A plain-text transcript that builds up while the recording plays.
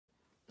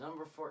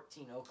Number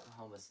 14,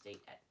 Oklahoma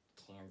State at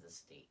Kansas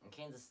State. And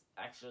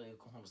actually,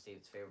 Oklahoma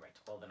State is favored by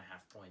 12.5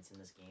 points in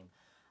this game.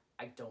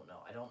 I don't know.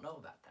 I don't know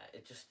about that.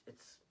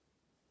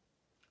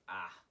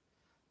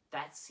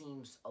 That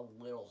seems a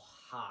little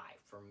high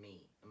for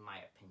me, in my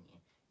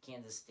opinion.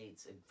 Kansas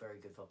State's a very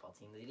good football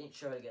team. They didn't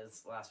show it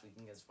last week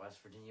against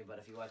West Virginia, but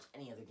if you watch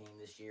any other game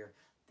this year,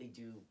 they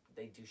do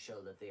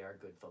show that they are a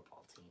good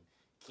football team.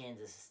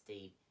 Kansas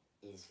State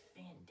is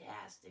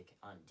fantastic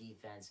on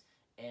defense,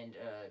 and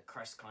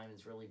Chris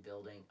Klieman's really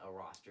building a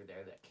roster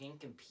there that can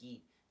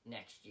compete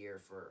next year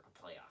for a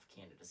playoff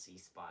candidacy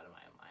spot in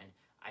my mind.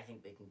 I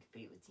think they can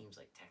compete with teams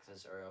like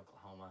Texas or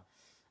Oklahoma.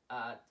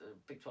 The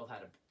Big 12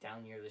 had a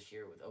down year this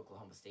year with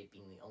Oklahoma State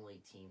being the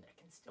only team that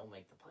can still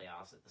make the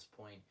playoffs at this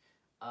point.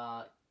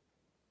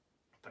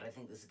 But I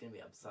think this is going to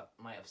be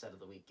my upset of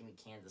the week. Give me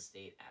Kansas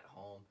State at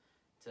home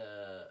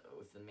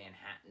with the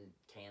Manhattan,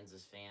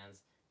 Kansas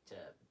fans to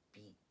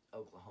beat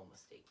Oklahoma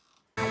State.